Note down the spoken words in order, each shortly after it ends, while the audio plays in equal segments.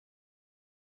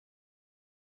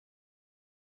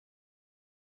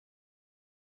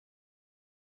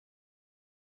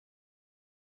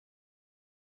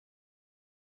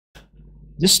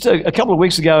Just a couple of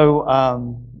weeks ago, I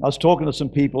was talking to some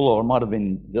people, or it might have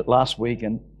been last week,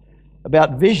 and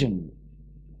about vision.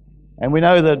 And we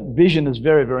know that vision is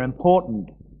very, very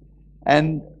important.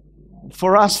 And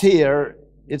for us here,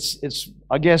 it's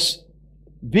I guess,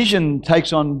 vision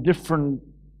takes on different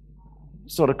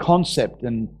sort of concept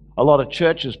in a lot of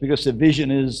churches, because the vision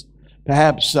is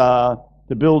perhaps to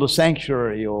build a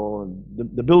sanctuary, or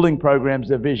the building program's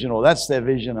their vision, or that's their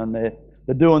vision, and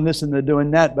they're doing this and they're doing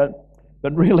that.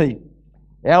 But really,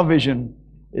 our vision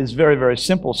is very, very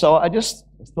simple. So I just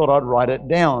thought I'd write it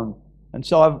down. And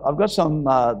so I've got some,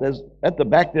 there's at the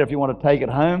back there if you want to take it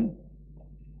home.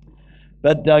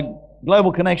 But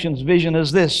Global Connections' vision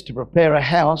is this: to prepare a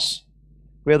house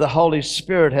where the Holy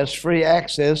Spirit has free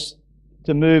access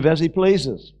to move as He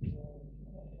pleases.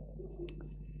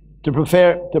 To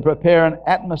prepare an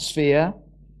atmosphere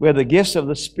where the gifts of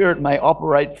the Spirit may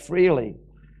operate freely,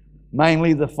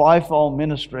 mainly the fivefold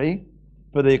ministry,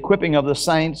 for the equipping of the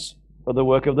saints for the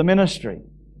work of the ministry.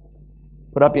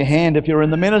 Put up your hand if you're in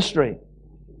the ministry.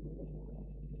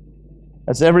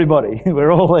 That's everybody. We're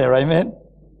all there, amen?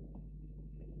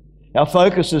 Our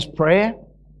focus is prayer,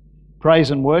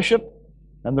 praise and worship,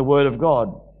 and the Word of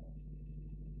God.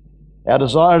 Our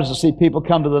desire is to see people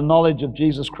come to the knowledge of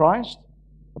Jesus Christ,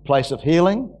 a place of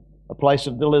healing, a place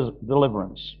of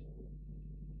deliverance.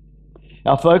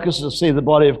 Our focus is to see the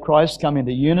body of Christ come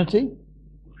into unity.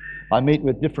 I meet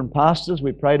with different pastors,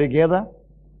 we pray together,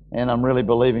 and I'm really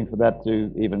believing for that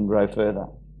to even grow further.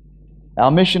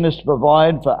 Our mission is to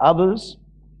provide for others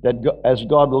that as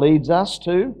God leads us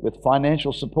to, with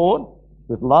financial support,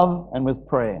 with love, and with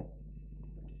prayer.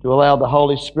 To allow the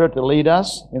Holy Spirit to lead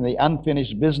us in the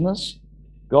unfinished business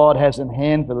God has in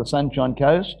hand for the Sunshine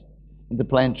Coast, and to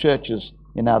plant churches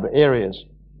in other areas.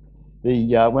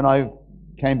 When I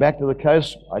came back to the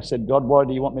coast, I said, God, why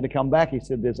do you want me to come back? He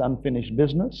said, there's unfinished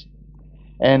business.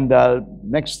 And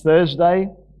next Thursday,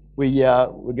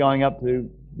 we're going up to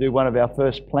do one of our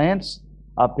first plants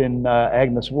up in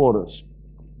Agnes Waters.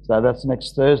 So that's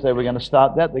next Thursday. We're going to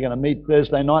start that. They're going to meet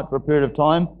Thursday night for a period of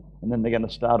time, and then they're going to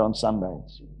start on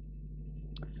Sundays.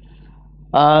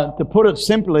 To put it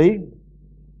simply,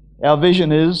 our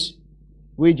vision is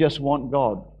we just want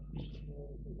God. Is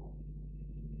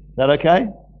that okay?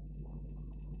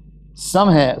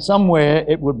 Somewhere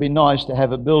it would be nice to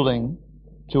have a building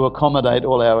to accommodate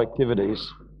all our activities.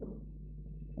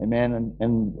 Amen.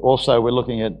 And also we're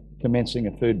looking at commencing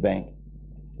a food bank.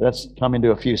 That's coming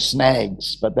to a few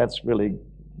snags, but that's really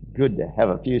good to have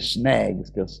a few snags,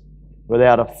 because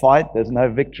without a fight, there's no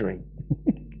victory.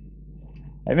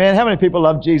 Amen. How many people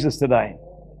love Jesus today?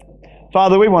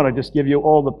 Father, we want to just give you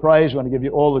all the praise. We want to give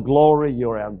you all the glory.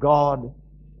 You're our God.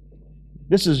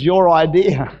 This is your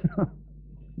idea,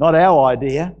 not our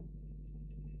idea.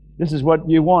 This is what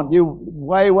you want. You,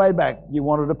 way back, you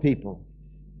wanted a people.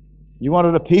 You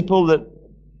wanted a people that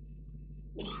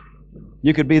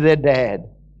you could be their dad,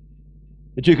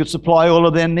 that you could supply all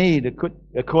of their need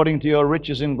according to your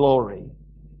riches in glory,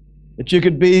 that you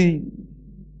could be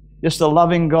just a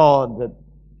loving God that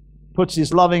puts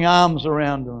His loving arms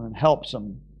around them and helps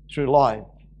them through life.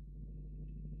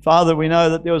 Father, we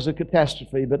know that there was a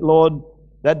catastrophe, but Lord,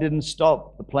 that didn't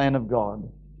stop the plan of God.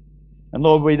 And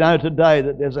Lord, we know today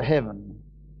that there's a heaven.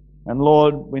 And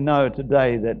Lord, we know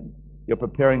today that you're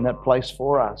preparing that place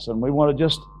for us. And we want to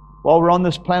just, while we're on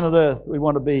this planet Earth, we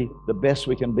want to be the best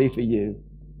we can be for you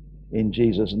in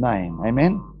Jesus' name.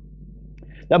 Amen?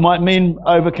 That might mean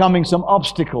overcoming some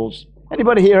obstacles.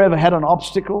 Anybody here ever had an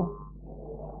obstacle?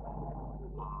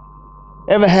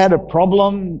 Ever had a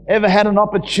problem? Ever had an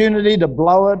opportunity to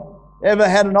blow it? Ever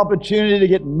had an opportunity to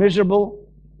get miserable?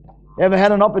 Ever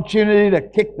had an opportunity to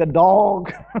kick the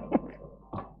dog?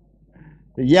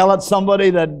 To yell at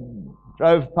somebody that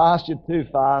drove past you too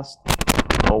fast,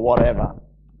 or whatever?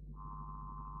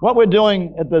 What we're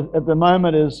doing at the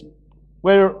moment is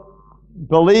we're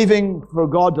believing for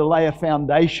God to lay a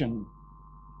foundation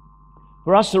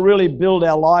for us to really build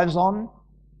our lives on,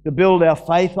 to build our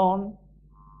faith on,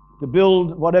 to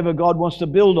build whatever God wants to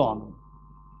build on.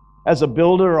 As a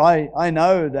builder, I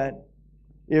know that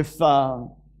if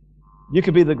you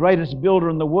could be the greatest builder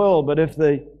in the world, but if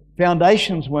the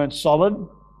foundations weren't solid,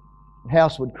 the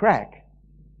house would crack.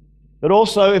 But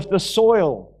also if the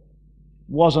soil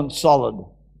wasn't solid,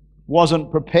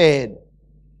 wasn't prepared,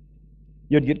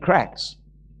 you'd get cracks.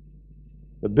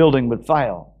 The building would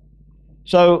fail.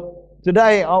 So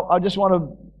today I just want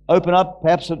to open up,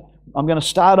 perhaps I'm going to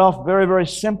start off very, very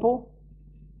simple,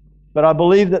 but I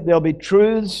believe that there'll be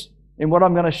truths in what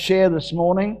I'm going to share this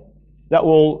morning that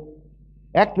will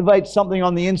activate something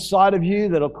on the inside of you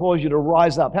that'll cause you to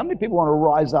rise up. How many people want to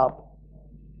rise up?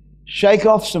 Shake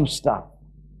off some stuff.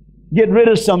 get rid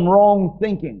of some wrong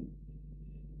thinking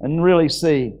and really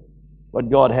see what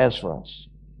God has for us.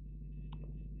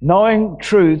 Knowing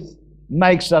truth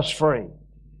makes us free.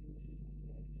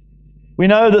 We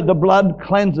know that the blood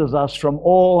cleanses us from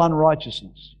all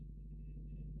unrighteousness.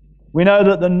 We know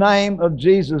that the name of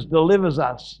Jesus delivers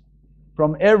us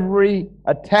from every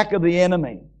attack of the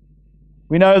enemy.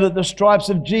 We know that the stripes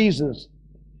of Jesus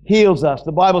heals us.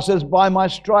 The Bible says, by my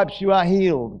stripes you are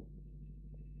healed.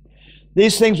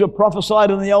 These things were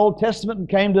prophesied in the Old Testament and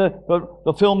came to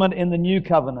fulfillment in the New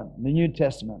Covenant, the New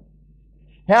Testament.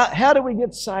 How do we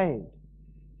get saved?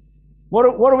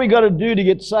 What do we got to do to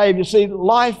get saved? You see,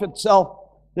 life itself,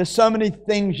 there's so many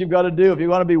things you've got to do. If you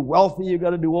want to be wealthy, you've got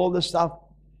to do all this stuff.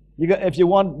 If you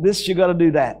want this, you've got to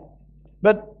do that.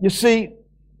 But you see,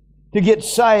 to get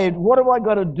saved, what do I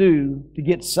got to do to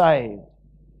get saved?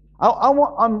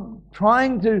 I'm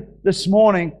trying to, this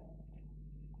morning,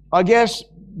 I guess,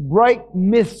 break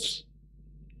myths.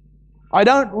 I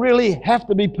don't really have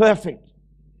to be perfect.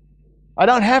 I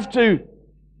don't have to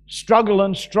struggle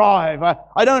and strive.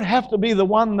 I don't have to be the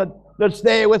one that's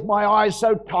there with my eyes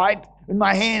so tight and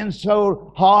my hands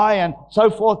so high and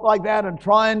so forth like that and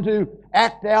trying to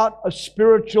act out a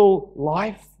spiritual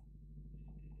life.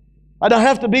 I don't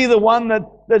have to be the one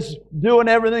that's doing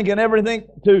everything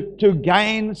to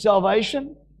gain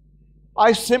salvation.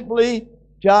 I simply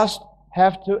just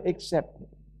have to accept it.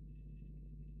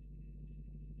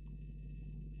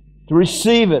 To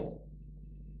receive it.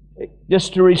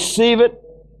 Just to receive it,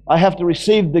 I have to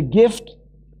receive the gift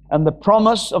and the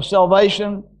promise of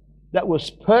salvation that was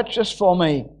purchased for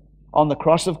me on the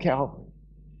cross of Calvary.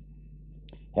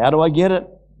 How do I get it?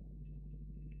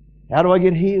 How do I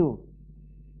get healed?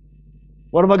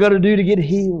 What have I got to do to get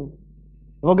healed?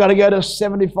 Have I got to go to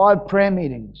 75 prayer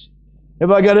meetings?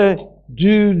 Have I got to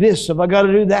do this? Have I got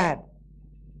to do that?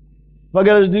 Have I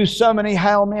got to do so many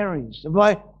Hail Marys?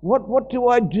 What do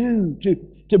I do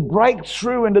to break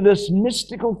through into this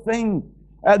mystical thing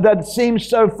that seems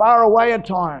so far away at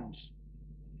times?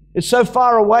 It's so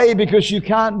far away because you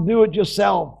can't do it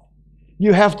yourself.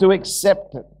 You have to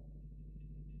accept it.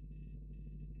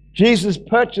 Jesus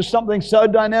purchased something so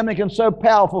dynamic and so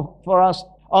powerful for us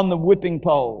on the whipping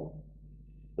pole.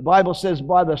 The Bible says,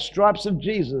 by the stripes of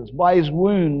Jesus, by His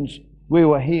wounds, we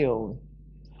were healed.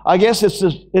 I guess it's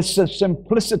the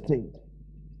simplicity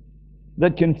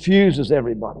that confuses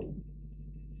everybody.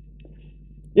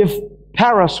 If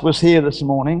Paris was here this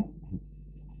morning,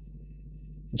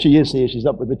 she is here, she's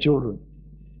up with the children.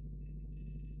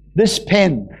 This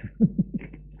pen,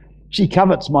 she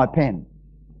covets my pen.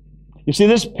 You see,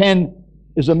 this pen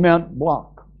is a Mont Blanc,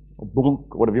 or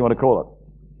Blanc, whatever you want to call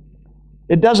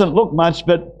it. It doesn't look much,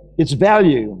 but its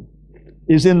value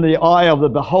is in the eye of the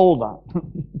beholder.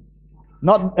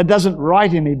 It doesn't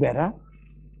write any better.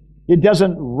 It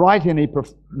doesn't write any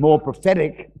more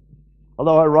prophetic,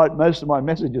 although I write most of my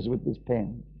messages with this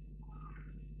pen.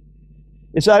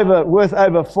 It's worth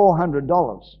over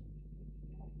 $400.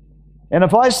 And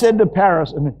if I said to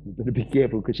Paris, you better be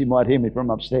careful because she might hear me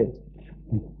from upstairs.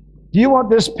 Do you want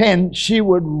this pen? She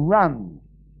would run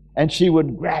and she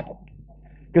would grab it.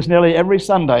 Because nearly every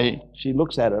Sunday she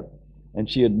looks at it and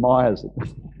she admires it.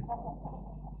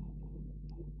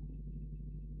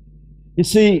 You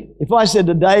see, if I said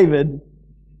to David,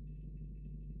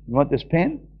 you want this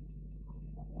pen?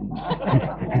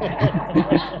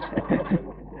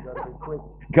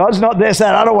 God's not there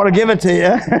saying, I don't want to give it to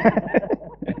you.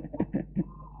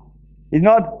 He's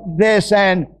not there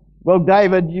saying, well,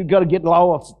 David, you've got to get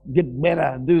lower, get better,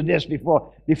 and do this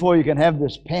before you can have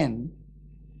this pen.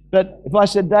 But if I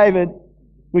said, David,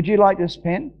 would you like this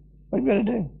pen? What are you going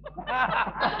to do?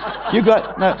 You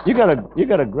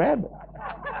got to grab it.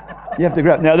 You have to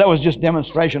grab it. Now, that was just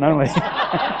demonstration only.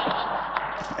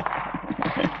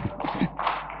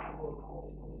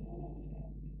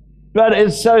 But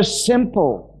it's so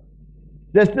simple.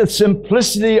 That's the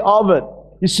simplicity of it.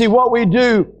 You see, what we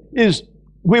do is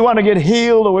we want to get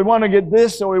healed, or we want to get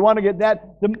this, or we want to get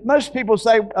that. Most people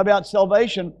say about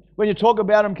salvation, when you talk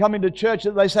about them coming to church,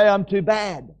 that they say, I'm too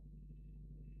bad.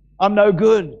 I'm no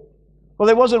good. Well,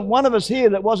 there wasn't one of us here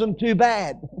that wasn't too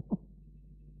bad.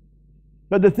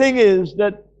 But the thing is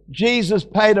that Jesus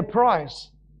paid a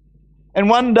price. And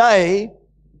one day,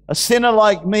 a sinner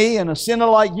like me and a sinner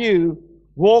like you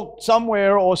walked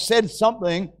somewhere or said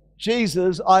something,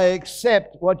 Jesus, I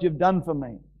accept what you've done for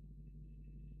me.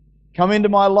 Come into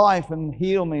my life and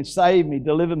heal me, save me,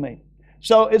 deliver me.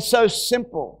 So it's so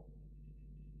simple.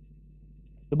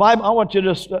 The Bible, I want you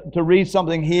to read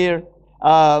something here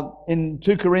in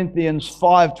 2 Corinthians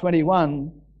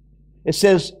 5:21. It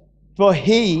says, for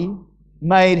He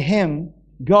made Him,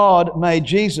 God made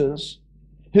Jesus,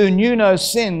 who knew no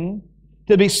sin,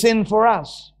 to be sin for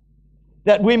us,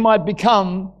 that we might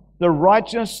become the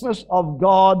righteousness of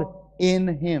God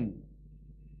in him.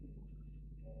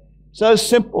 So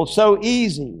simple, so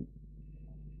easy.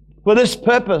 For this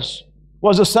purpose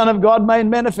was the Son of God made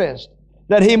manifest,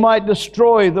 that he might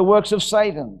destroy the works of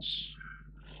Satan.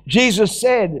 Jesus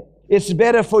said, it's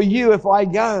better for you if I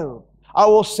go. I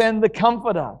will send the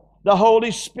Comforter, the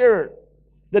Holy Spirit,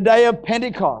 the day of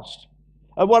Pentecost.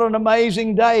 And what an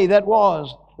amazing day that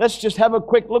was. Let's just have a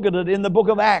quick look at it in the book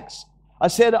of Acts. I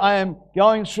said I am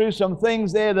going through some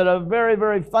things there that are very,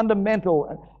 very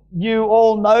fundamental. You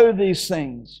all know these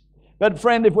things. But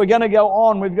friend, if we're going to go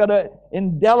on, we've got to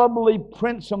indelibly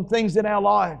print some things in our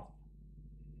life.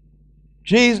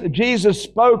 Jesus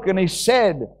spoke and he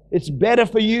said, it's better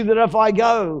for you that if I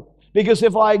go, because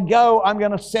if I go, I'm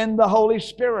going to send the Holy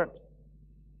Spirit,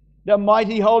 the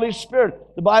mighty Holy Spirit.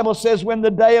 The Bible says when the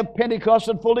day of Pentecost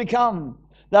had fully come,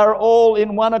 they were all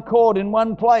in one accord, in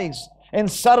one place. And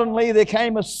suddenly there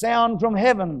came a sound from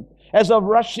heaven as of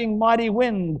rushing mighty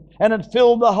wind, and it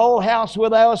filled the whole house where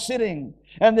they were sitting.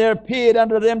 And there appeared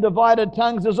unto them divided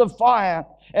tongues as of fire,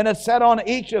 and it sat on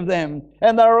each of them.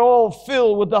 And they were all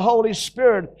filled with the Holy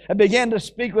Spirit, and began to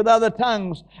speak with other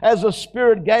tongues as the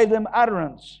Spirit gave them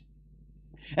utterance.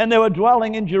 And there were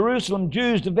dwelling in Jerusalem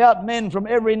Jews, devout men from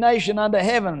every nation under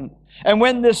heaven. And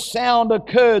when this sound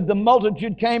occurred, the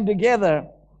multitude came together.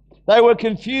 They were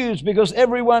confused because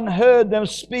everyone heard them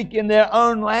speak in their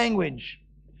own language.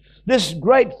 This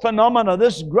great phenomena,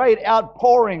 this great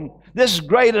outpouring, this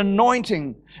great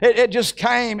anointing, it just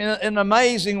came in an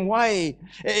amazing way.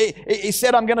 He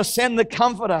said, I'm going to send the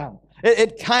Comforter.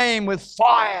 It came with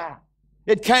fire.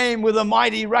 It came with a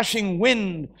mighty rushing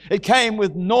wind. It came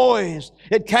with noise.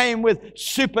 It came with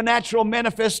supernatural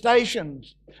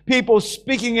manifestations. People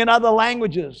speaking in other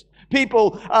languages.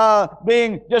 People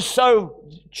being just so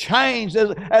changed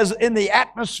as in the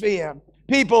atmosphere.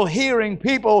 People hearing,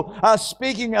 people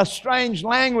speaking a strange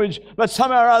language, but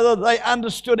somehow or other they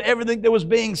understood everything that was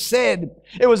being said.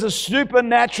 It was a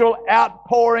supernatural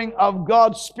outpouring of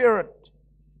God's Spirit.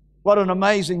 What an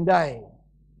amazing day.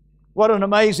 What an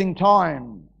amazing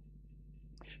time.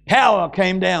 Power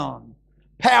came down.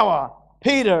 Power.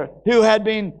 Peter, who had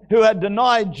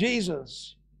denied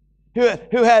Jesus,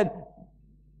 who had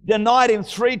denied him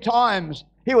 3 times.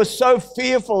 He was so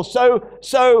fearful,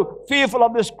 so fearful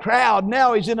of this crowd.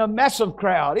 Now he's in a massive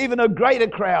crowd, even a greater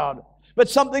crowd. But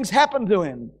something's happened to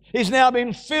him. He's now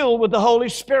been filled with the Holy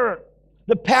Spirit.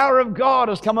 The power of God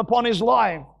has come upon his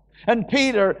life. And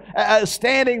Peter,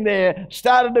 standing there,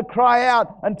 started to cry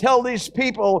out and tell these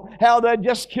people how they'd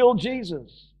just killed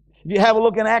Jesus. If you have a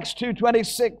look in Acts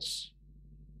 2:26,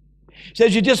 it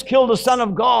says, you just killed the Son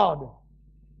of God.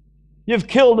 You've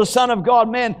killed the Son of God.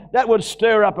 Man, that would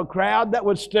stir up a crowd. That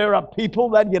would stir up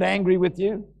people. They'd get angry with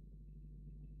you.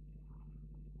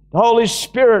 The Holy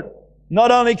Spirit not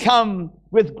only come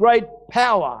with great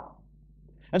power.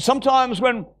 And sometimes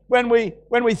when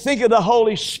we think of the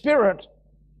Holy Spirit,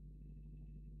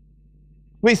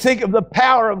 we think of the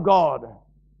power of God.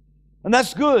 And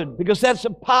that's good because that's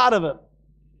a part of it.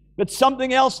 But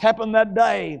something else happened that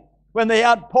day when the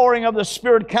outpouring of the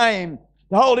Spirit came.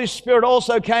 The Holy Spirit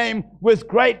also came with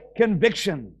great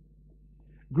conviction.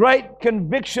 Great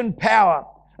conviction power.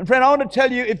 And friend, I want to tell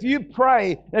you, if you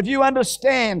pray, if you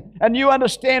understand, and you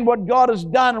understand what God has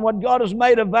done and what God has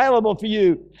made available for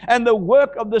you, and the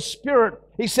work of the Spirit,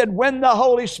 He said when the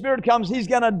Holy Spirit comes, He's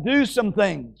going to do some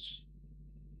things.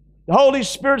 The Holy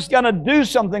Spirit's going to do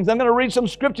some things. I'm going to read some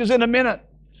scriptures in a minute.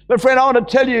 But friend, I want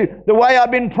to tell you, the way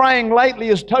I've been praying lately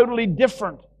is totally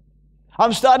different.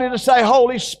 I'm starting to say,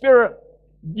 Holy Spirit,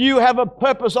 you have a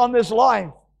purpose on this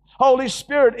life. Holy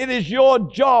Spirit, it is your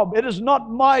job. It is not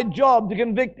my job to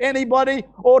convict anybody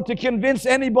or to convince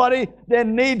anybody their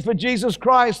need for Jesus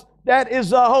Christ. That is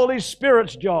the Holy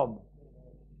Spirit's job.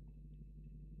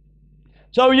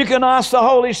 So you can ask the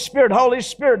Holy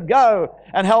Spirit, go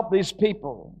and help these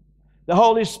people. The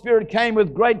Holy Spirit came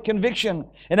with great conviction.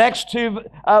 In Acts 2,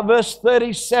 verse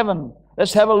 37,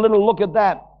 let's have a little look at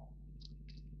that.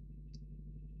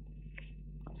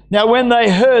 Now when they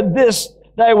heard this,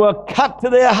 they were cut to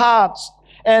their hearts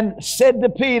and said to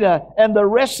Peter and the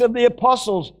rest of the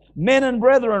apostles, men and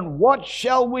brethren, what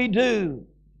shall we do?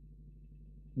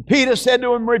 And Peter said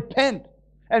to them, repent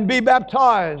and be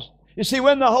baptized. You see,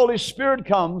 when the Holy Spirit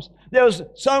comes, there was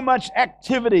so much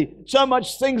activity, so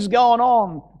much things going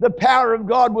on. The power of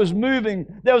God was moving.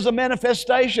 There was a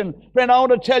manifestation. Friend, I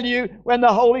want to tell you, when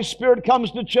the Holy Spirit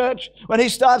comes to church, when He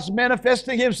starts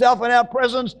manifesting Himself in our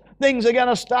presence, things are going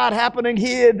to start happening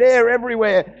here, there,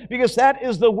 everywhere, because that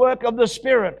is the work of the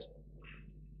Spirit.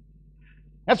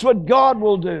 That's what God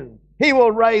will do. He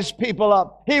will raise people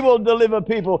up. He will deliver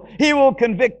people. He will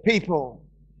convict people.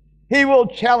 He will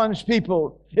challenge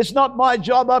people. It's not my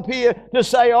job up here to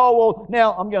say, oh, well,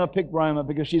 now I'm going to pick Roma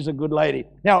because she's a good lady.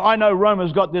 Now, I know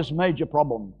Roma's got this major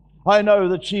problem. I know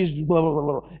that she's blah, blah,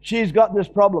 blah, blah. She's got this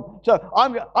problem. So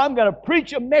I'm going to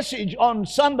preach a message on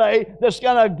Sunday that's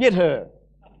going to get her.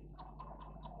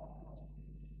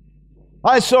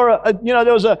 I saw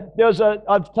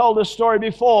I've told this story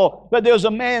before, but there was a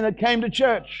man that came to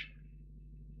church.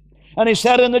 And he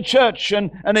sat in the church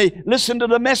and he listened to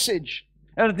the message.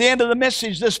 And at the end of the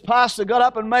message, this pastor got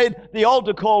up and made the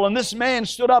altar call, and this man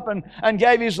stood up and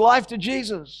gave his life to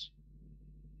Jesus.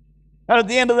 And at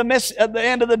the end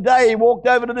of the day, he walked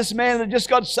over to this man that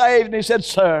just got saved, and he said,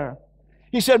 "Sir,"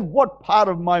 he said, "what part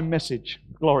of my message,"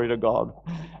 glory to God,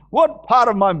 "what part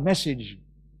of my message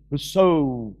was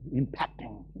so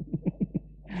impacting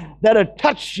that it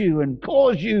touched you and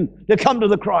caused you to come to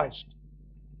the Christ?"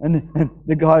 And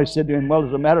the guy said to him, "Well,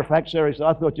 as a matter of fact, sir," he said,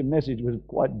 "I thought your message was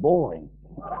quite boring."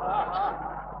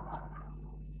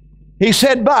 He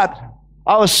said, "But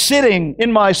I was sitting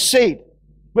in my seat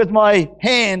with my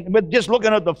hand, with just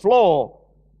looking at the floor,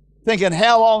 thinking,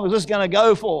 how long is this going to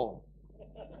go for?"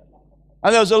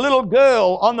 And there was a little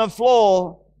girl on the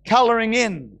floor coloring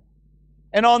in.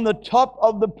 And on the top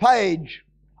of the page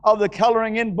of the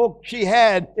coloring in book she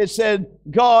had, it said,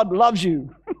 "God loves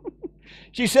you."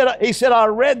 He said, "I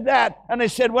read that." And he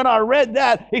said, when I read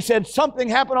that, he said, something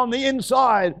happened on the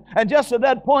inside. And just at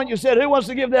that point, you said, "Who wants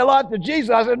to give their life to Jesus?"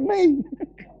 I said, "Me."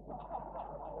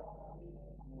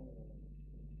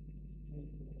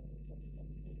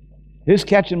 Who's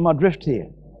catching my drift here?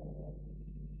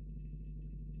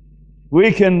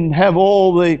 We can have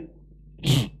all the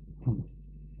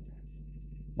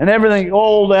and everything,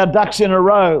 all our ducks in a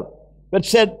row. But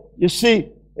said, you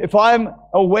see, if I'm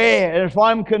aware and if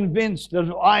I'm convinced,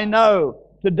 if I know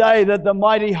today that the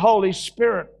mighty Holy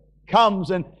Spirit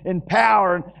comes in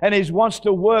power and He wants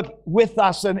to work with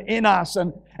us and in us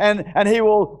and He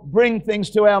will bring things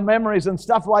to our memories and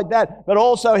stuff like that, but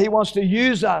also He wants to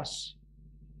use us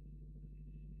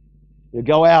to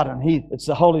go out and it's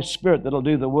the Holy Spirit that'll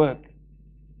do the work.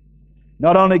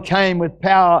 Not only came with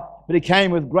power, but He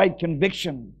came with great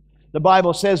conviction. The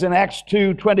Bible says in Acts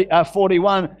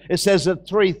 2:41, it says that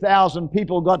 3,000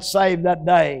 people got saved that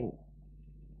day.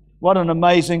 What an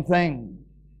amazing thing.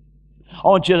 I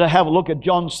want you to have a look at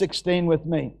John 16 with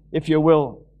me, if you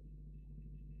will.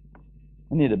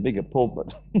 I need a bigger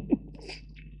pulpit.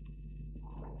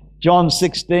 John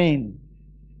 16.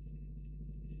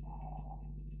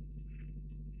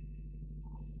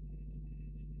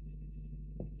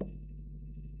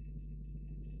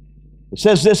 It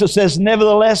says this, it says,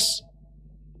 "Nevertheless,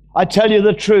 I tell you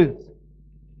the truth."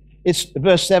 It's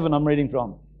verse 7 I'm reading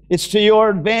from. "It's to your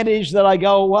advantage that I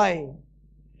go away.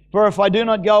 For if I do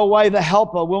not go away, the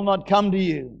Helper will not come to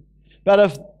you.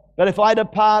 But if I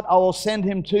depart, I will send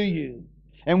Him to you.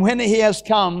 And when He has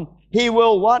come, He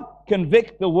will" what?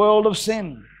 "Convict the world of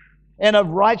sin, and of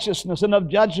righteousness, and of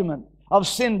judgment. Of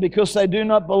sin, because they do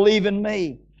not believe in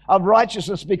me. Of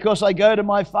righteousness, because I go to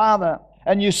my Father,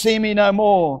 and you see me no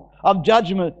more. Of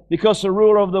judgment, because the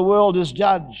ruler of the world is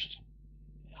judged.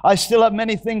 I still have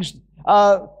many things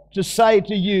to say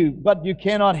to you, but you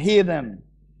cannot hear them.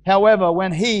 However,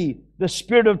 when He, the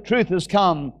Spirit of truth, has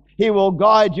come, He will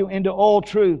guide you into all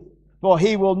truth. For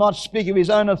He will not speak of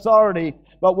His own authority,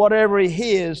 but whatever He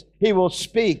hears, He will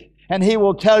speak, and He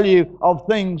will tell you of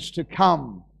things to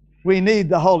come." We need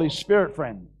the Holy Spirit,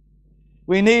 friend.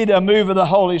 We need a move of the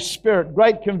Holy Spirit.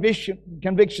 Great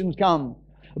convictions come.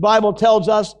 The Bible tells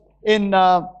us in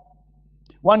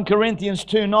 1 Corinthians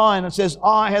 2:9, it says,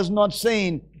 "Eye has not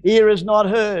seen, ear has not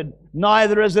heard,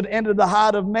 neither has it entered the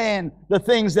heart of man, the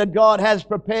things that God has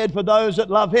prepared for those that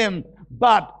love Him.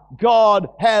 But God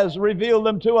has revealed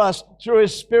them to us through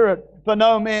His Spirit. For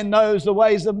no man knows the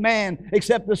ways of man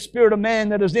except the spirit of man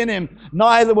that is in him.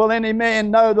 Neither will any man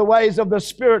know the ways of the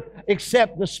Spirit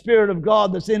except the Spirit of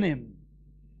God that's in him."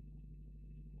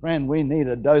 Friend, we need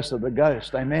a dose of the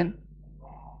Ghost. Amen?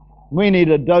 We need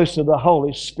a dose of the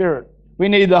Holy Spirit. We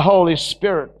need the Holy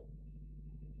Spirit.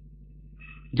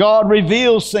 God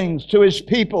reveals things to His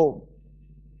people.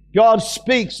 God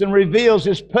speaks and reveals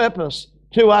His purpose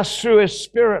to us through His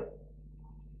Spirit,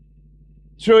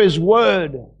 through His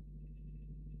Word.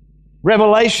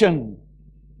 Revelation,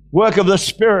 work of the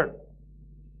Spirit.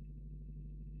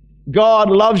 God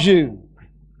loves you.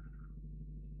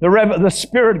 The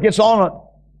Spirit gets on it.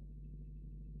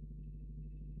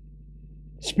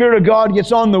 Spirit of God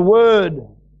gets on the Word.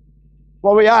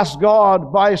 Well, we ask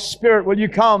God by His Spirit, "Will you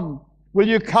come? Will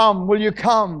you come? Will you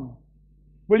come?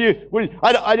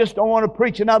 I just don't want to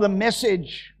preach another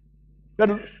message.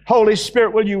 But Holy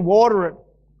Spirit, will you water it?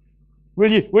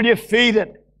 Will you feed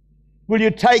it? Will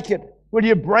you take it? Will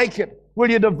you break it? Will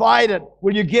you divide it?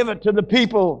 Will you give it to the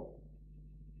people?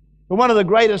 But one of the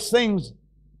greatest things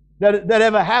that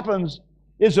ever happens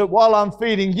is that while I'm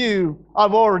feeding you,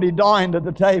 I've already dined at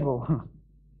the table.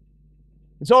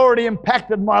 It's already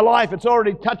impacted my life. It's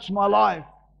already touched my life.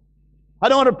 I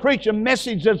don't want to preach a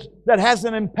message that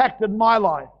hasn't impacted my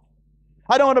life.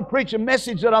 I don't want to preach a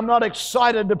message that I'm not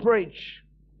excited to preach.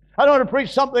 I don't want to preach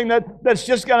something that's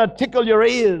just going to tickle your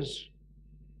ears.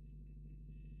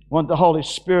 I want the Holy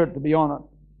Spirit to be on it.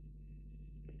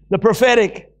 The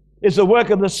prophetic is the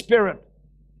work of the Spirit.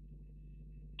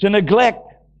 To neglect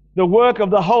the work of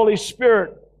the Holy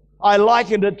Spirit, I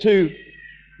likened it to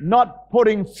not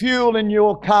putting fuel in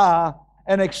your car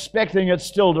and expecting it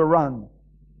still to run.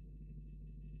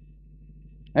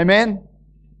 Amen?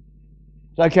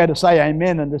 It's okay to say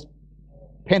amen in this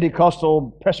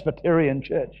Pentecostal Presbyterian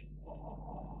church.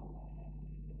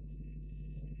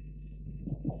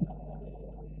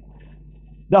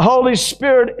 The Holy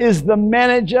Spirit is the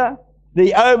manager,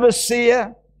 the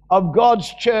overseer of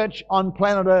God's church on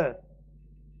planet Earth.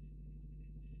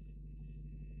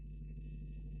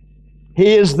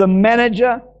 He is the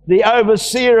manager, the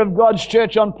overseer of God's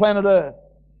church on planet Earth.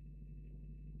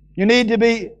 You need to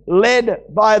be led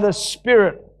by the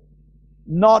Spirit,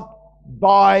 not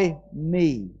by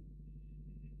me.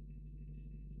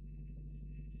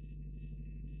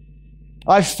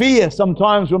 I fear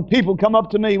sometimes when people come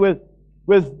up to me with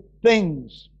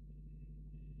things.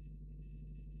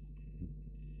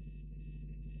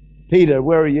 Peter,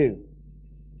 where are you?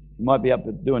 You might be up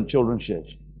doing children's church.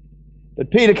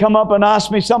 But Peter come up and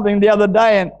asked me something the other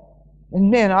day, and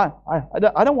man, I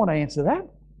don't want to answer that.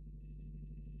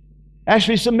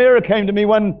 Ashley Samira came to me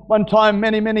one time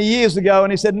many years ago,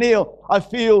 and he said, Neil, I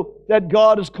feel that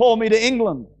God has called me to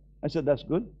England. I said, that's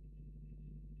good.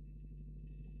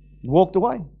 He walked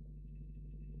away.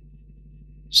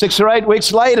 6 or 8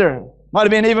 weeks later, might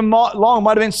have been even more long,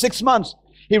 might have been 6 months,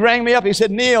 he rang me up. He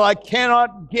said, Neil, I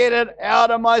cannot get it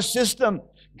out of my system.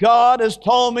 God has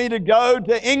told me to go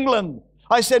to England.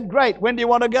 I said, great, when do you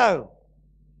want to go?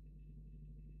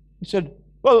 He said,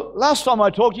 well, last time I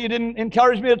talked to you, you didn't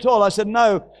encourage me at all. I said,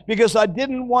 no, because I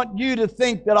didn't want you to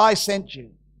think that I sent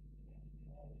you.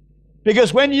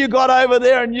 Because when you got over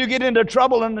there and you get into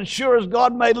trouble, and as sure as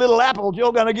God made little apples,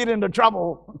 you're going to get into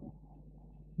trouble.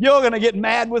 You're going to get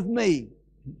mad with me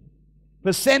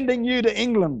for sending you to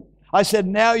England. I said,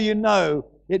 now you know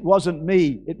it wasn't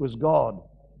me, it was God.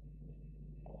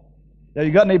 Now,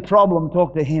 you got any problem,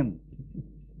 talk to Him.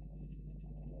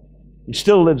 He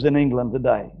still lives in England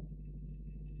today.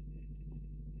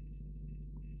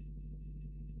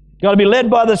 Got to be led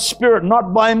by the Spirit,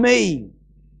 not by me.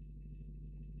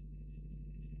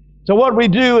 So what we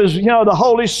do is, the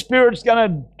Holy Spirit's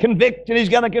going to convict, and He's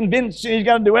going to convince, and He's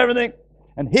going to do everything.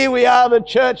 And here we are, the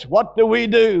church. What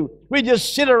do? We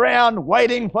just sit around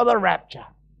waiting for the rapture.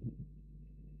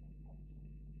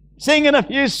 Singing a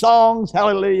few songs,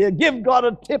 hallelujah. Give God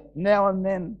a tip now and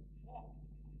then.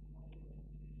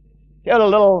 Get a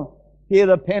little, hear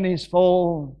the pennies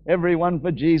fall, everyone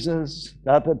for Jesus,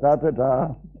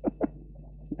 da-da-da-da-da.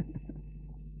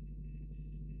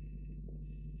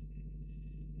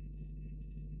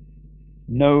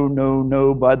 No, no,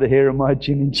 no, by the hair of my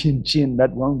chin,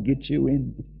 that won't get you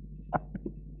in.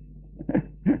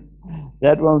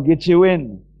 That won't get you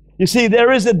in. You see,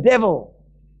 there is a devil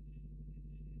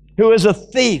who is a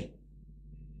thief,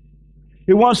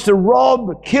 who wants to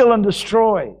rob, kill, and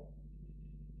destroy.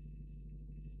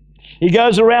 He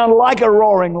goes around like a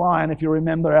roaring lion, if you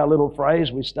remember our little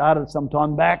phrase we started some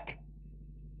time back.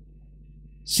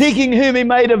 Seeking whom he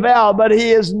may devour, but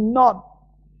he is not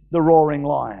the roaring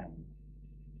lion.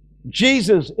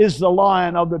 Jesus is the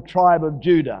Lion of the tribe of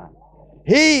Judah.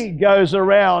 He goes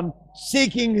around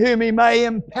seeking whom he may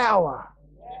empower.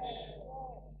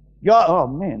 God, oh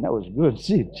man, that was good.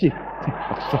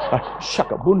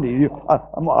 Shakabundi.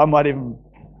 I might even...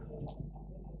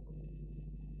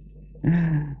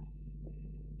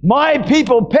 My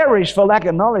people perish for lack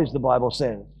of knowledge, the Bible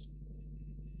says.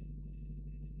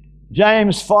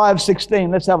 James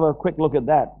 5:16. Let's have a quick look at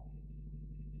that.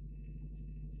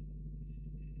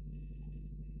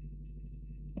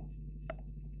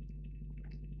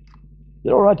 Is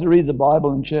it all right to read the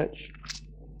Bible in church?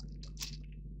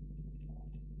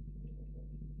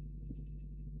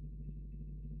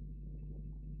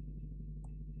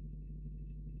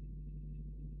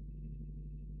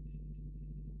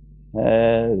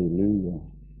 Hallelujah.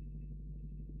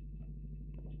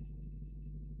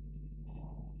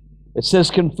 It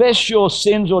says, confess your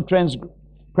sins or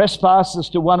trespasses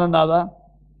to one another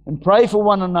and pray for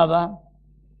one another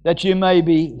that you may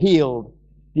be healed.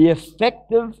 The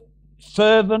effective,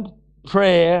 fervent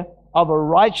prayer of a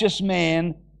righteous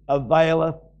man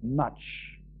availeth much.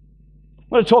 I'm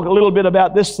going to talk a little bit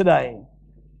about this today.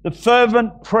 The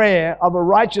fervent prayer of a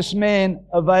righteous man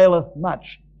availeth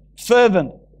much.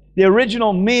 Fervent. The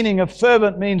original meaning of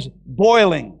fervent means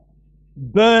boiling,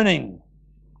 burning,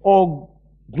 or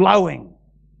glowing.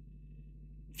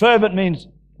 Fervent means,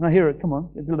 can I hear it? Come on,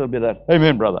 get a little bit of that.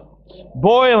 Amen, brother.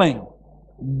 Boiling,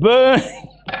 burning,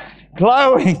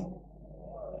 glowing.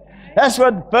 That's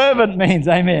what fervent means,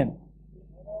 amen.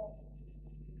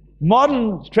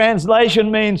 Modern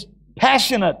translation means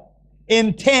passionate,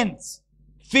 intense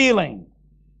feeling.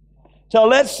 So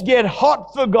let's get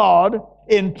hot for God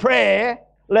in prayer.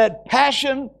 Let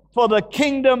passion for the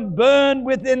kingdom burn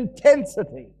with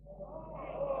intensity.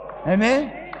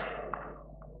 Amen?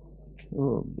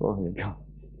 Oh, glory to God.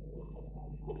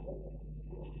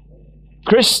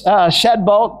 Chris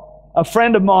Shadbolt, a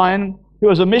friend of mine who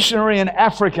was a missionary in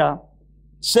Africa,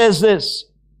 says this: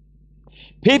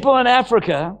 people in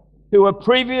Africa who were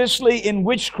previously in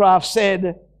witchcraft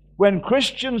said, when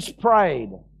Christians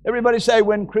prayed, everybody say,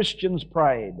 when Christians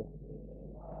prayed,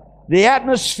 the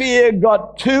atmosphere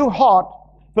got too hot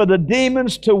for the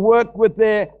demons to work with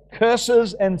their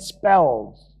curses and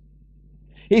spells.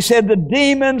 He said the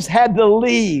demons had to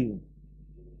leave.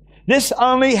 This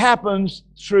only happens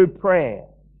through prayer.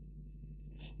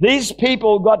 These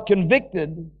people got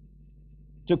converted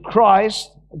to Christ,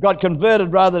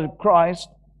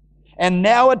 and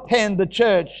now attend the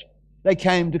church they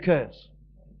came to curse.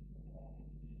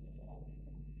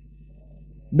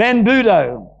 Ben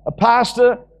Budo, a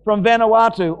pastor from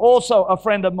Vanuatu, also a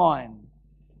friend of mine,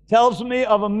 tells me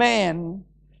of a man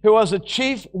who was a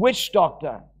chief witch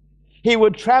doctor. He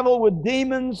would travel with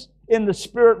demons in the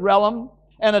spirit realm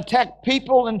and attack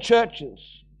people and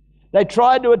churches. They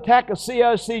tried to attack a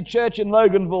COC church in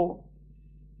Loganville.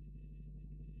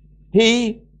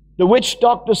 The witch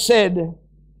doctor, said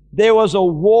there was a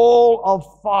wall of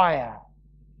fire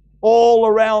all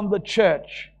around the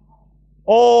church,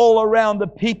 all around the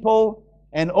people,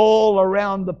 and all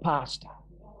around the pastor.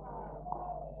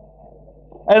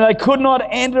 And they could not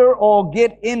enter or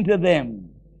get into them.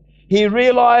 He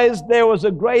realized there was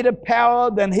a greater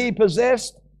power than he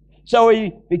possessed, so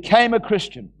he became a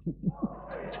Christian.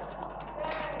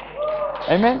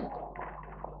 Amen?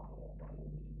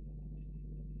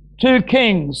 2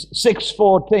 Kings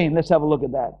 6:14. Let's have a look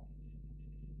at that.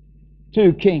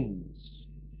 2 Kings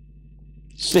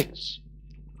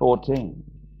 6:14.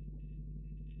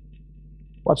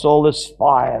 What's all this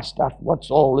fire stuff?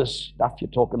 What's all this stuff you're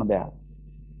talking about?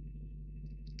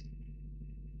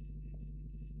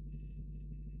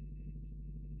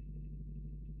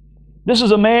 This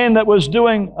is a man that was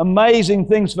doing amazing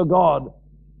things for God.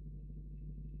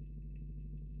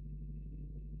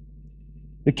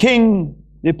 The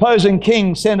opposing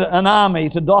king sent an army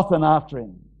to Dothan after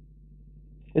him.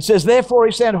 It says, therefore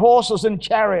he sent horses and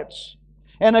chariots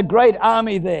and a great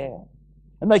army there.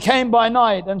 And they came by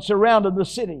night and surrounded the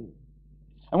city.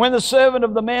 And when the servant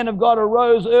of the man of God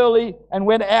arose early and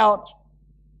went out,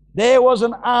 there was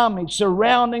an army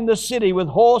surrounding the city with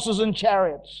horses and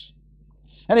chariots.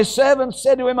 And his servant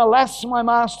said to him, alas, my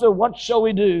master, what shall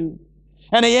we do?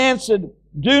 And he answered,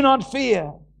 do not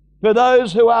fear, for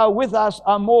those who are with us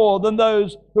are more than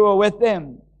those who are with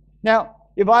them. Now,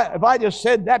 if I just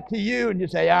said that to you and you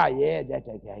say, yeah, that's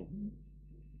okay.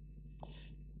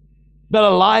 But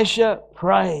Elisha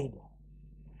prayed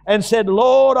and said,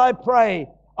 Lord, I pray,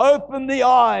 open the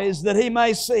eyes that he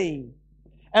may see.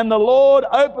 And the Lord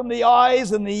opened the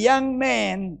eyes of the young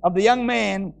man,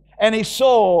 and he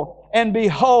saw, and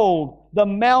behold, the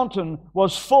mountain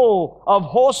was full of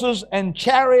horses and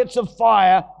chariots of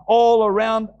fire all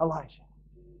around Elisha.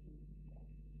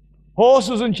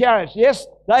 Horses and chariots. Yes,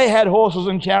 they had horses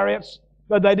and chariots,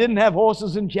 but they didn't have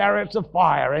horses and chariots of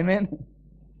fire. Amen?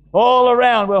 All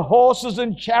around were horses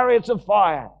and chariots of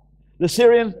fire. The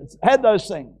Syrians had those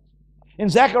things. In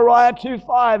Zechariah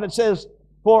 2:5 it says,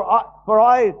 For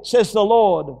I, says the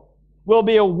Lord, will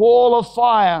be a wall of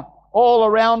fire all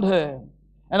around her,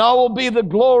 and I will be the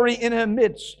glory in her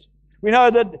midst. We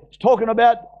know that it's talking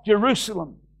about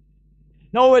Jerusalem.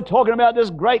 No, we're talking about this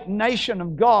great nation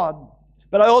of God.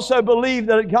 But I also believe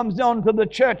that it comes down to the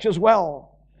church as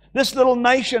well. This little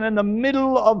nation in the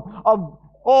middle of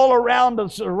all around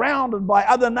us, surrounded by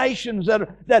other nations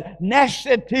that gnash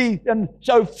their teeth and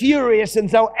so furious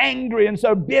and so angry and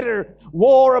so bitter.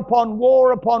 War upon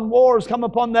war upon war has come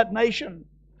upon that nation.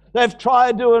 They've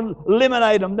tried to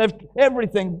eliminate them.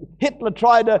 Everything. Hitler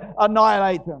tried to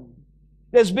annihilate them.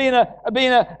 There's been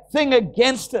a thing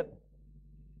against it.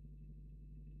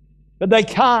 But they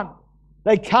can't,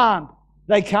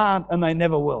 and they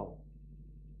never will.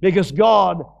 Because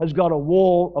God has got a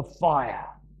wall of fire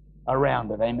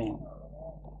around it. Amen.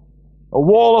 A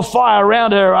wall of fire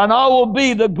around her, and I will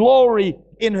be the glory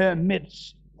in her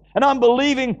midst. And I'm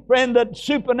believing, friend, that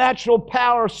supernatural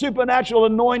power, supernatural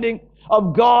anointing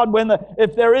of God,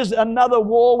 if there is another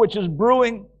war which is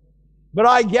brewing, but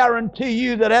I guarantee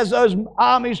you that as those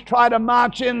armies try to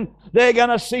march in, they're going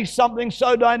to see something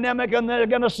so dynamic, and they're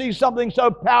going to see something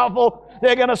so powerful.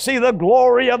 They're going to see the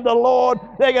glory of the Lord.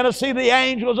 They're going to see the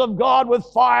angels of God with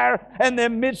fire in their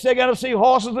midst. They're going to see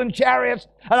horses and chariots.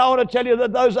 And I want to tell you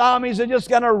that those armies are just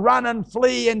going to run and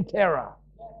flee in terror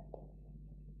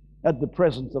at the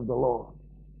presence of the Lord.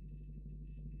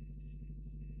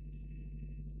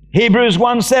 Hebrews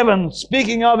 1:7,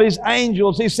 speaking of His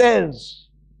angels, he says,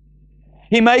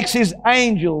 He makes His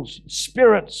angels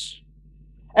spirits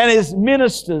and His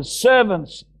ministers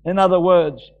servants, in other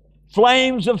words,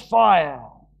 flames of fire.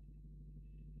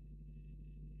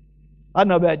 I don't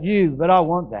know about you, but I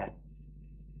want that.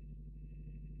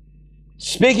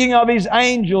 Speaking of His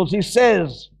angels, he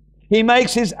says, He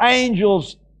makes His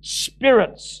angels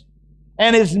spirits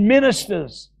and His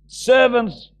ministers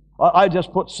servants. I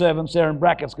just put servants there in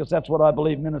brackets because that's what I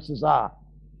believe ministers are.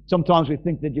 Sometimes we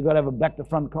think that you've got to have a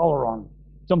back-to-front collar on.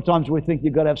 Sometimes we think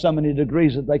you've got to have so many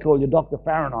degrees that they call you Dr.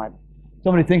 Fahrenheit.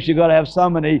 Somebody thinks you've got to have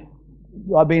so many,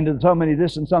 I've been to so many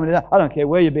this and so many that. I don't care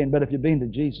where you've been, but if you've been to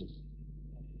Jesus.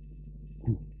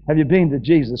 Have you been to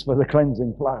Jesus for the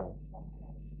cleansing flow?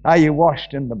 Are you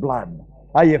washed in the blood?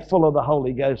 Are you full of the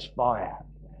Holy Ghost fire?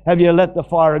 Have you let the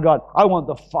fire of God? I want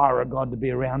the fire of God to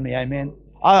be around me, amen.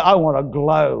 I want to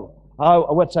glow.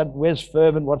 What's that? Where's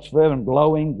fervent? What's fervent?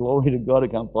 Glowing? Glory to God. I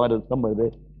can't find it somewhere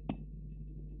there.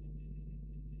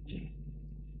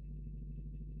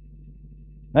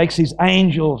 Makes His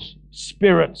angels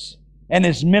spirits and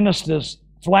His ministers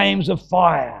flames of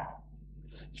fire.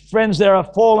 Friends, there are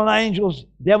fallen angels,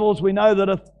 devils. We know that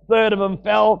a third of them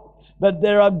fell, but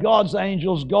there are God's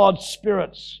angels, God's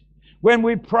spirits. When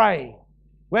we pray,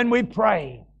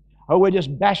 we're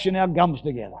just bashing our gums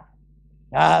together.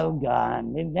 Oh,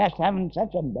 God, they're just having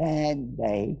such a bad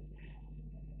day.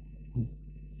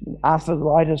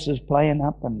 Arthritis is playing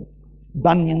up and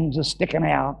bunions are sticking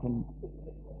out and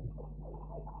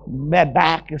my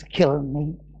back is killing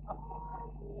me.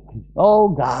 Oh,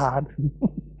 God.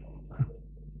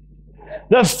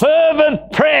 The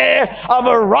fervent prayer of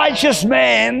a righteous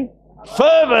man,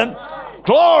 fervent,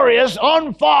 glorious,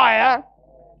 on fire,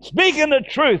 speaking the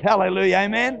truth. Hallelujah,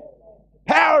 amen.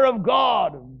 Power of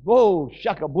God. Oh,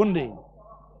 shakabundi.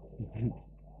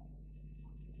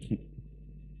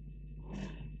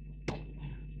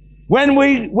 When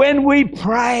we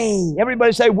pray,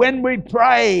 everybody say, when we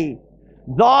pray,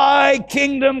 Thy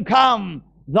kingdom come,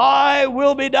 Thy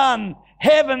will be done.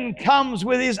 Heaven comes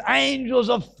with His angels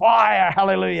of fire.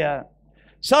 Hallelujah.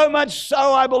 So much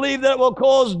so, I believe that it will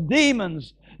cause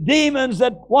demons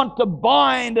that want to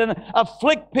bind and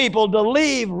afflict people to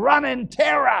leave, run in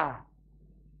terror.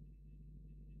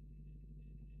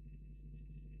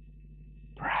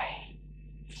 Pray.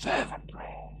 Fervent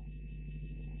prayer.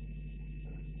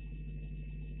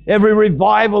 Every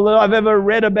revival that I've ever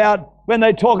read about, when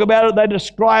they talk about it, they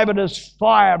describe it as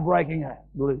fire breaking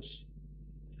loose.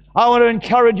 I want to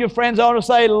encourage you, friends. I want to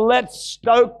say, let's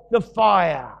stoke the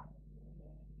fire.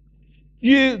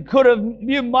 You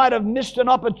might have missed an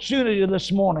opportunity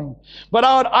this morning. But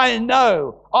I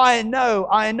know,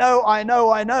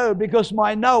 because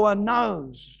my Noah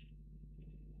knows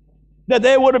that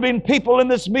there would have been people in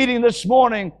this meeting this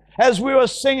morning, as we were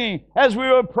singing, as we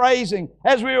were praising,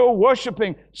 as we were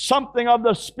worshiping, something of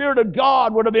the Spirit of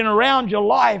God would have been around your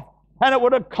life, and it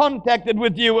would have contacted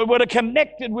with you, it would have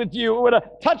connected with you, it would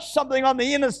have touched something on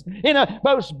the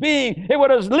innermost being, it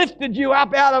would have lifted you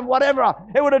up out of whatever,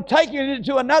 it would have taken you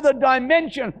to another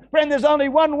dimension. Friend, there's only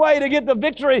one way to get the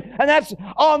victory, and that's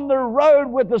on the road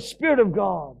with the Spirit of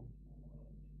God.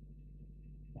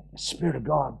 The Spirit of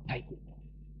God, take it.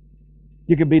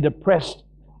 You can be depressed,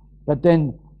 but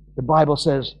then the Bible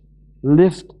says,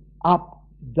 lift up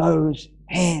those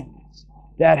hands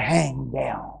that hang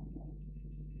down.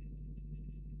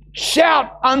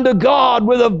 Shout unto God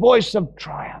with a voice of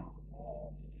triumph.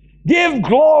 Give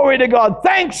glory to God.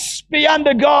 Thanks be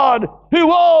unto God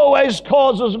who always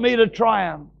causes me to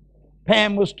triumph.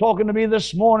 Pam was talking to me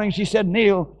this morning. She said,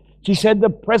 Neil, she said, the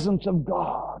presence of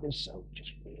God is so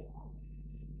just real.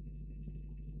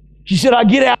 She said, I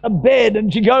get out of bed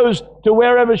and she goes to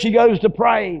wherever she goes to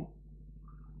pray.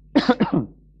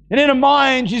 And in her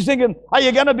mind, she's thinking, are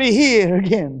you going to be here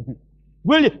again?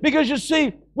 Will you? Because you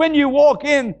see, when you walk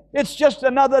in, it's just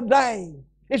another day.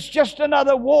 It's just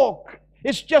another walk.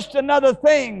 It's just another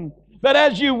thing. But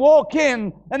as you walk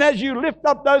in, and as you lift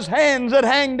up those hands that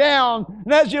hang down,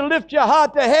 and as you lift your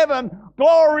heart to heaven,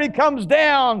 glory comes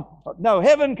down. No,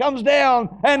 heaven comes down,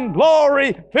 and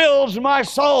glory fills my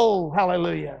soul.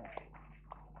 Hallelujah.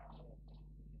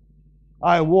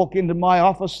 I walk into my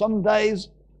office some days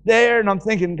there, and I'm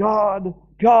thinking, God,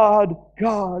 God,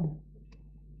 God.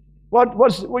 Where?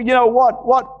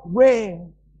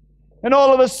 And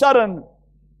all of a sudden,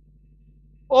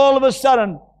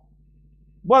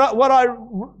 what I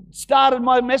started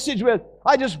my message with,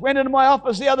 I just went into my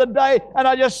office the other day and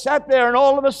I just sat there, and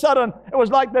all of a sudden it was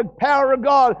like the power of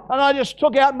God, and I just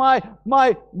took out my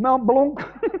Mount Blanc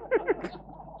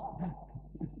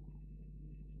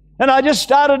and I just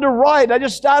started to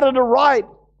write.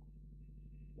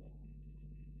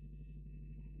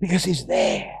 Because He's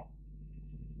there,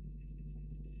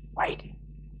 waiting.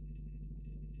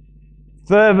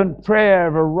 Fervent prayer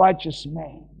of a righteous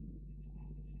man.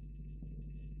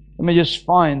 Let me just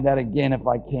find that again if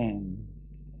I can.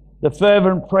 The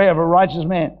fervent prayer of a righteous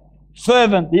man.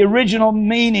 Fervent, the original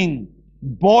meaning,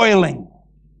 boiling,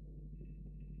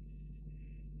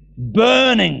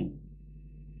 burning,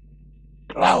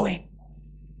 glowing.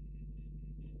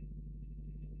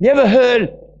 You ever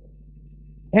heard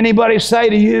anybody say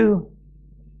to you,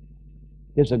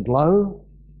 there's a glow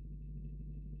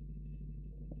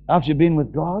after you've been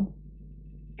with God?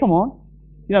 Come on.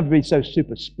 You don't have to be so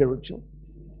super spiritual.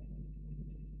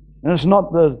 And it's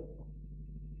not the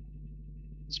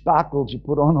sparkles you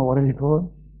put on or whatever you call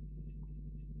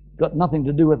it. Got nothing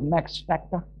to do with Max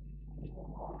Factor.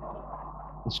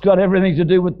 It's got everything to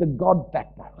do with the God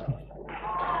factor.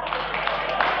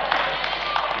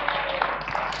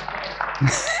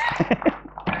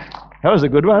 That was a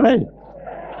good one, eh?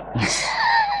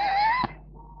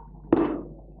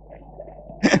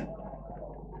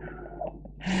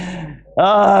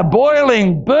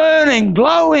 Boiling, burning,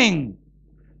 glowing,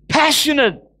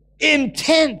 passionate,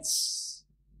 intense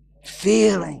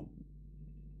feeling.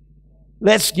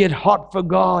 Let's get hot for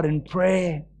God in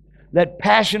prayer. Let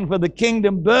passion for the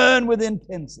kingdom burn with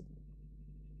intensity.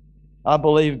 I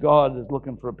believe God is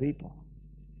looking for a people.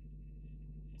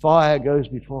 Fire goes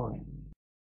before Him.